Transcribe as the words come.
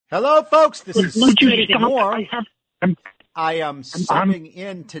Hello, folks. This is Steve Moore. I am subbing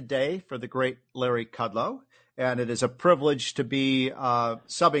in today for the great Larry Kudlow, and it is a privilege to be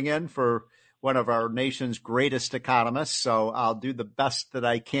subbing in for one of our nation's greatest economists, so I'll do the best that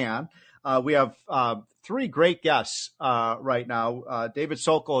I can. We have three great guests right now. David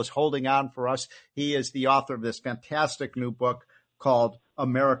Sokol is holding on for us. He is the author of this fantastic new book called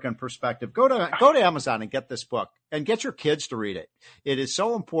American Perspective. Go to Amazon and get this book and get your kids to read it. It is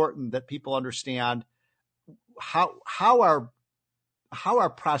so important that people understand how our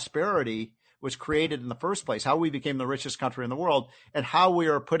prosperity was created in the first place, how we became the richest country in the world, and how we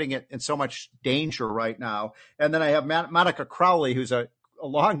are putting it in so much danger right now. And then I have Monica Crowley, who's a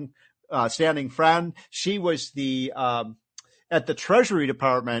long standing friend. She was at the Treasury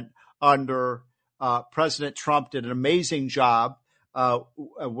Department under President Trump, did an amazing job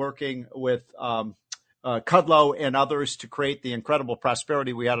working with Kudlow and others to create the incredible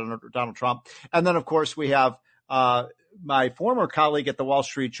prosperity we had under Donald Trump. And then, of course, we have my former colleague at the Wall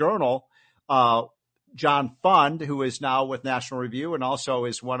Street Journal, John Fund, who is now with National Review and also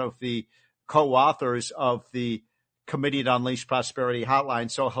is one of the co-authors of the Committee to Unleash Prosperity Hotline.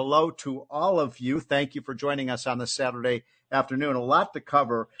 So hello to all of you. Thank you for joining us on this Saturday afternoon. A lot to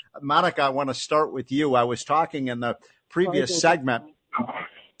cover. Monica, I want to start with you. I was talking in the previous segment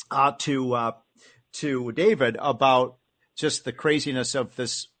to David about just the craziness of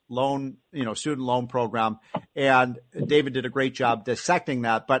this student loan program. And David did a great job dissecting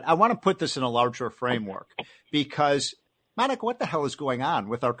that. But I want to put this in a larger framework because, Monica, what the hell is going on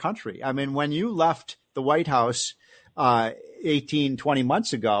with our country? I mean, when you left the White House 18, 20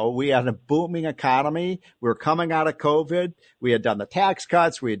 months ago, we had a booming economy. We were coming out of COVID. We had done the tax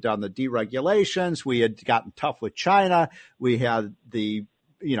cuts. We had done the deregulations. We had gotten tough with China. We had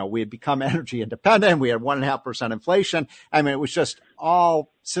we had become energy independent. We had 1.5% inflation. I mean, it was just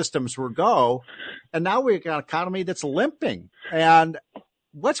all systems were go. And now we've got an economy that's limping. And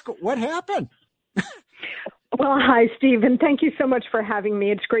what happened? Well, hi, Steve, and thank you so much for having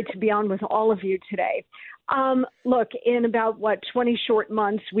me. It's great to be on with all of you today. Look, in about 20 short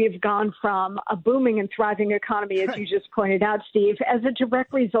months, we've gone from a booming and thriving economy, as you just pointed out, Steve, as a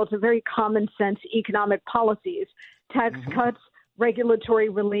direct result of very common sense economic policies, tax cuts, regulatory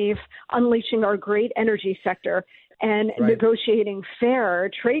relief, unleashing our great energy sector, and negotiating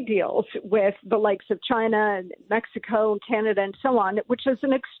fair trade deals with the likes of China and Mexico, Canada, and so on, which is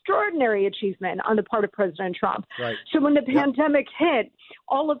an extraordinary achievement on the part of President Trump. Right. So when the pandemic hit,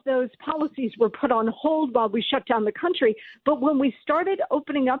 all of those policies were put on hold while we shut down the country. But when we started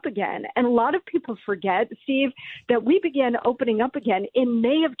opening up again, and a lot of people forget, Steve, that we began opening up again in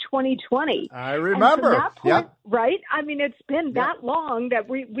May of 2020. I remember. And from that point, right? I mean, it's been that long that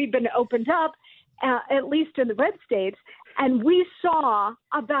we've been opened up. At least in the red states, and we saw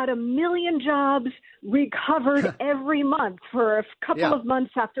about 1 million jobs recovered every month for a couple of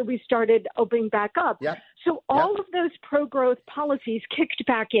months after we started opening back up. So all of those pro-growth policies kicked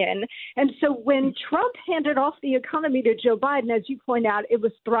back in. And so when Trump handed off the economy to Joe Biden, as you point out, it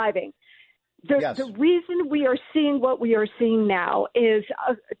was thriving. The reason we are seeing what we are seeing now is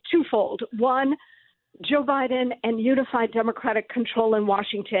twofold. One, Joe Biden and unified Democratic control in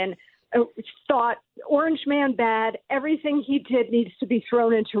Washington thought orange man bad, everything he did needs to be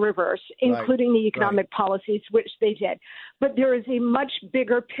thrown into reverse, including the economic policies, which they did. But there is a much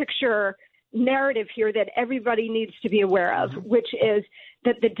bigger picture narrative here that everybody needs to be aware of, which is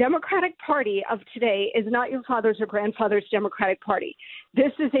that the Democratic Party of today is not your father's or grandfather's Democratic Party.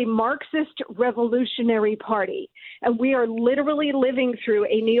 This is a Marxist revolutionary party, and we are literally living through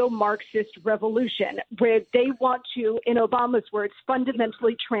a neo-Marxist revolution where they want to, in Obama's words,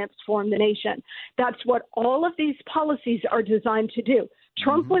 fundamentally transform the nation. That's what all of these policies are designed to do.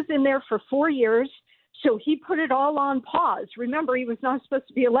 Trump was in there for 4 years. So he put it all on pause. Remember, he was not supposed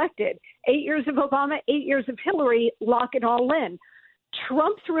to be elected. 8 years of Obama, 8 years of Hillary, lock it all in.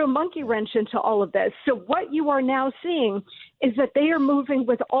 Trump threw a monkey wrench into all of this. So what you are now seeing is that they are moving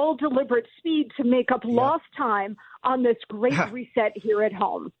with all deliberate speed to make up lost time on this great reset here at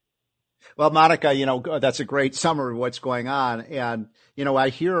home. Well, Monica, that's a great summary of what's going on. And, I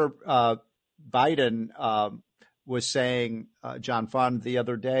hear Biden was saying, John Fund, the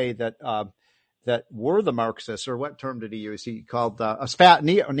other day that were the Marxists, or what term did he use? He called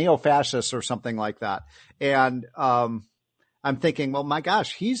neo-fascists or something like that. And I'm thinking, well, my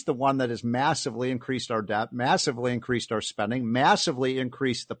gosh, he's the one that has massively increased our debt, massively increased our spending, massively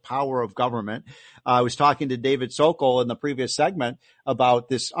increased the power of government. I was talking to David Sokol in the previous segment about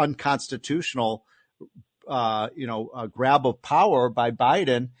this unconstitutional, grab of power by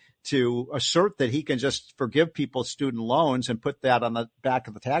Biden to assert that he can just forgive people's student loans and put that on the back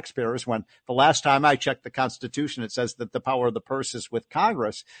of the taxpayers, when the last time I checked the Constitution, it says that the power of the purse is with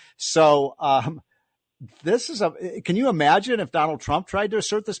Congress. So can you imagine if Donald Trump tried to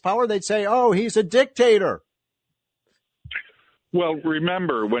assert this power? They'd say, oh, he's a dictator. Well,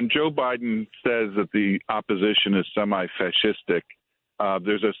 remember, when Joe Biden says that the opposition is semi-fascistic,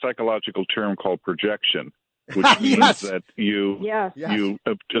 there's a psychological term called projection, which means that you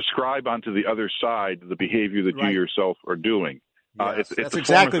ascribe onto the other side the behavior that you yourself are doing. Yes, that's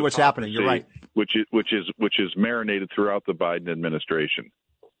exactly what's happening. You're right. Which is marinated throughout the Biden administration.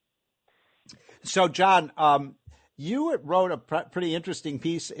 So, John, you wrote a pretty interesting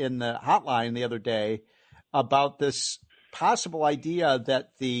piece in the Hotline the other day about this possible idea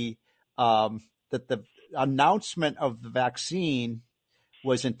that the announcement of the vaccine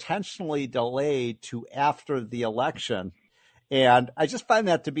was intentionally delayed to after the election. And I just find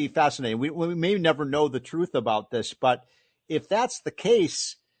that to be fascinating. We may never know the truth about this, but if that's the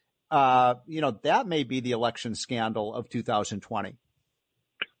case, that may be the election scandal of 2020.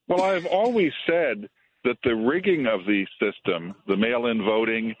 Well, I've always said that the rigging of the system, the mail-in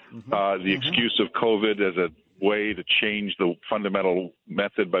voting, the excuse of COVID as a way to change the fundamental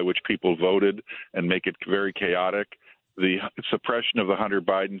method by which people voted and make it very chaotic, the suppression of the Hunter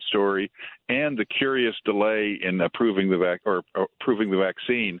Biden story, and the curious delay in approving the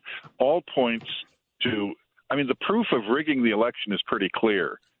vaccine, all points to. I mean, the proof of rigging the election is pretty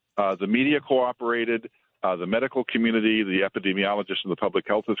clear. The media cooperated. The medical community, the epidemiologists, and the public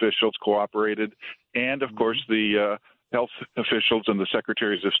health officials cooperated, and of course the health officials and the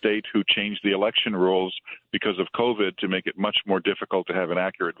secretaries of state who changed the election rules because of COVID to make it much more difficult to have an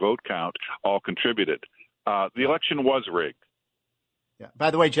accurate vote count all contributed. The election was rigged. Yeah. By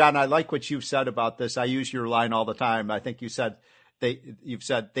the way, John, I like what you've said about this. I use your line all the time. I think you've said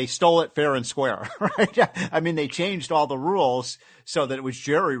they stole it fair and square, right? I mean, they changed all the rules so that it was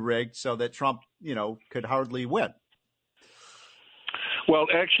jerry-rigged so that Trump, could hardly win. Well,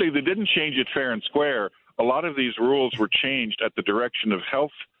 actually, they didn't change it fair and square. A lot of these rules were changed at the direction of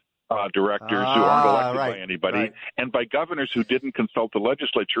health directors who aren't elected by anybody, and by governors who didn't consult the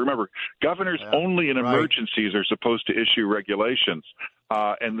legislature. Remember, governors only in emergencies are supposed to issue regulations,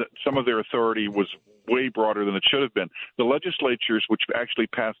 and some of their authority was way broader than it should have been. The legislatures, which actually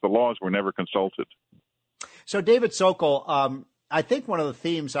passed the laws, were never consulted. So, David Sokol, I think one of the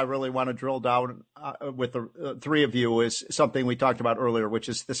themes I really want to drill down with the three of you is something we talked about earlier, which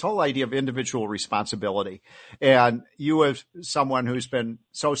is this whole idea of individual responsibility. And you, as someone who's been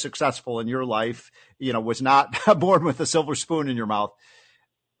so successful in your life, was not born with a silver spoon in your mouth.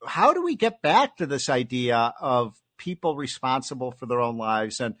 How do we get back to this idea of people responsible for their own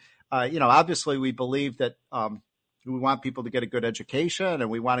lives? And, obviously we believe that we want people to get a good education and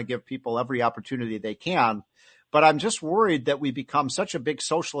we want to give people every opportunity they can. But I'm just worried that we become such a big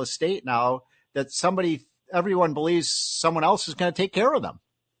socialist state now that everyone believes someone else is going to take care of them.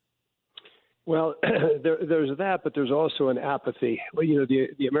 Well, there's that, but there's also an apathy. Well,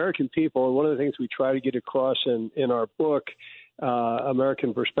 the American people, and one of the things we try to get across in our book,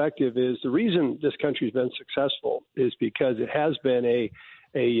 American Perspective, is the reason this country's been successful is because it has been a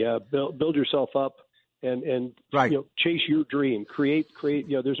build yourself up and chase your dream, create.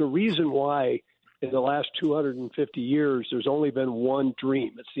 There's a reason why in the last 250 years, there's only been one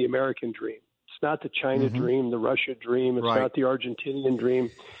dream. It's the American dream. It's not the China dream, the Russia dream. It's not the Argentinian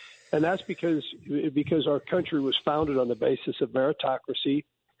dream. And that's because our country was founded on the basis of meritocracy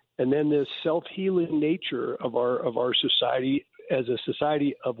and then this self-healing nature of our society as a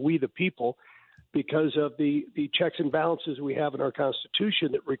society of we the people, because of the checks and balances we have in our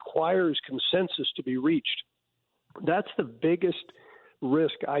Constitution that requires consensus to be reached. That's the biggest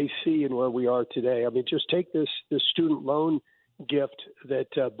risk I see in where we are today. I mean, just take this student loan gift that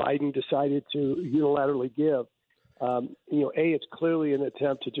Biden decided to unilaterally give. It's clearly an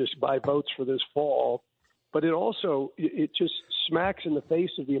attempt to just buy votes for this fall, but it just smacks in the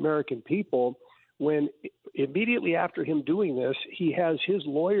face of the American people when immediately after him doing this, he has his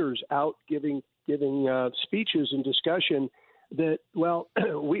lawyers out giving speeches and discussion that,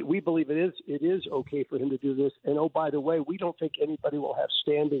 we believe it is okay for him to do this. And, oh, by the way, we don't think anybody will have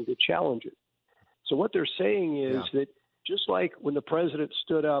standing to challenge it. So what they're saying is that just like when the president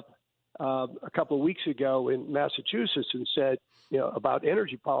stood up a couple of weeks ago in Massachusetts and said, about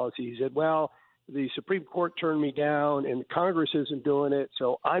energy policy, he said, well, the Supreme Court turned me down and Congress isn't doing it,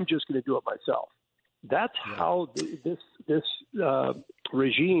 so I'm just going to do it myself. That's how this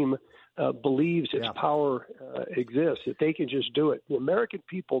regime believes its power exists, that they can just do it. The American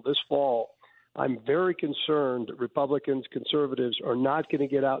people this fall I'm very concerned that Republicans, conservatives are not going to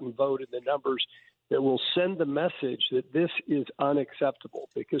get out and vote in the numbers that will send the message that this is unacceptable,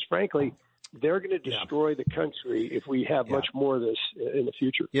 because frankly, they're going to destroy the country if we have much more of this in the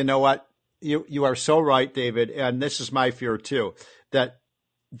future. You know what? You are so right, David. And this is my fear too, that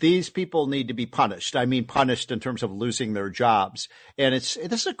these people need to be punished. I mean, punished in terms of losing their jobs. And this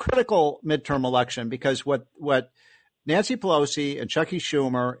is a critical midterm election, because what Nancy Pelosi and Chucky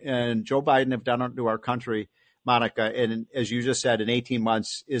Schumer and Joe Biden have done to our country, Monica, and as you just said, in 18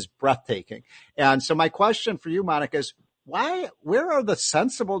 months is breathtaking. And so my question for you, Monica, is where are the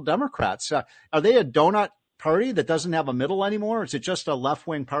sensible Democrats? Are they a donut party that doesn't have a middle anymore? Is it just a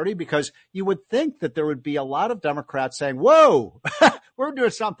left-wing party? Because you would think that there would be a lot of Democrats saying, whoa, we're doing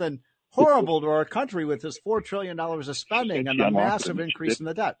something horrible to our country with this $4 trillion of spending and the massive increase in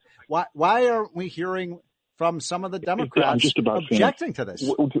the debt. Why aren't we hearing from some of the Democrats objecting to this?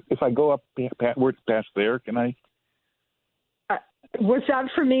 If I go up where it's past there, can I? Was that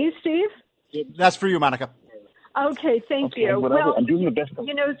for me, Steve? That's for you, Monica. Okay, thank you. Well, I'm doing the best.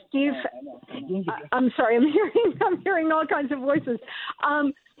 You know, Steve, I'm sorry, I'm hearing all kinds of voices.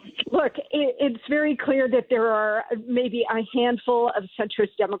 Look, it's very clear that there are maybe a handful of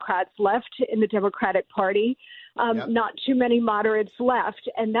centrist Democrats left in the Democratic Party, not too many moderates left,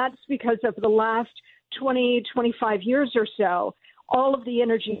 and that's because of the last 20, 25 years or so, all of the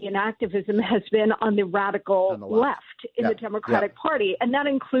energy and activism has been on the radical left in the Democratic Party. And that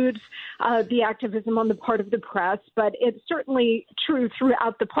includes the activism on the part of the press, but it's certainly true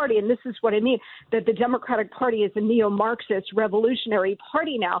throughout the party. And this is what I mean, that the Democratic Party is a neo-Marxist revolutionary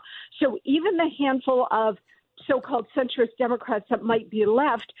party now. So even the handful of so-called centrist Democrats that might be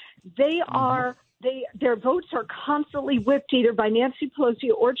left, they are their votes are constantly whipped either by Nancy Pelosi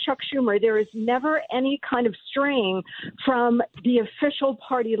or Chuck Schumer. There is never any kind of straying from the official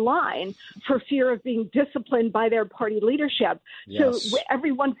party line for fear of being disciplined by their party leadership. Yes. So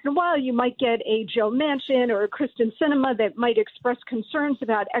every once in a while, you might get a Joe Manchin or a Kristen Sinema that might express concerns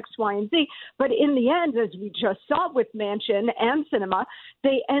about X, Y, and Z. But in the end, as we just saw with Manchin and Sinema,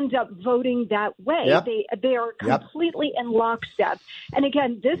 they end up voting that way. Yep. They are completely in lockstep. And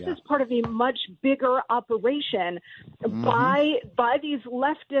again, this is part of a much bigger operation by these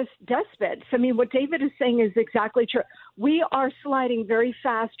leftist despots. I mean, what David is saying is exactly true. We are sliding very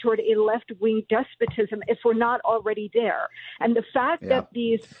fast toward a left-wing despotism if we're not already there. And the fact that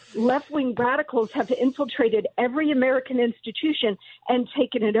these left-wing radicals have infiltrated every American institution and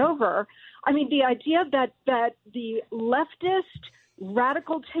taken it over, I mean, the idea that the leftist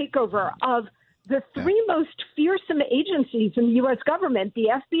radical takeover of the three most fearsome agencies in the U.S. government, the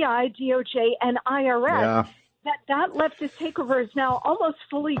FBI, DOJ, and IRS, that leftist takeover is now almost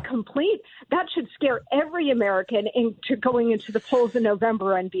fully complete. That should scare every American into going into the polls in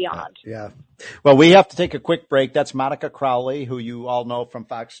November and beyond. Well, we have to take a quick break. That's Monica Crowley, who you all know from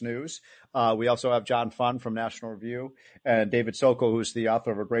Fox News. We also have John Funn from National Review and David Sokol, who's the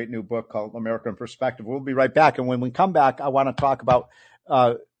author of a great new book called American Perspective. We'll be right back. And when we come back, I want to talk about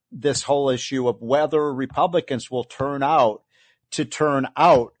this whole issue of whether Republicans will turn out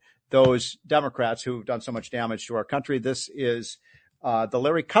those Democrats who've done so much damage to our country. This is the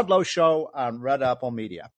Larry Kudlow Show on Red Apple Media.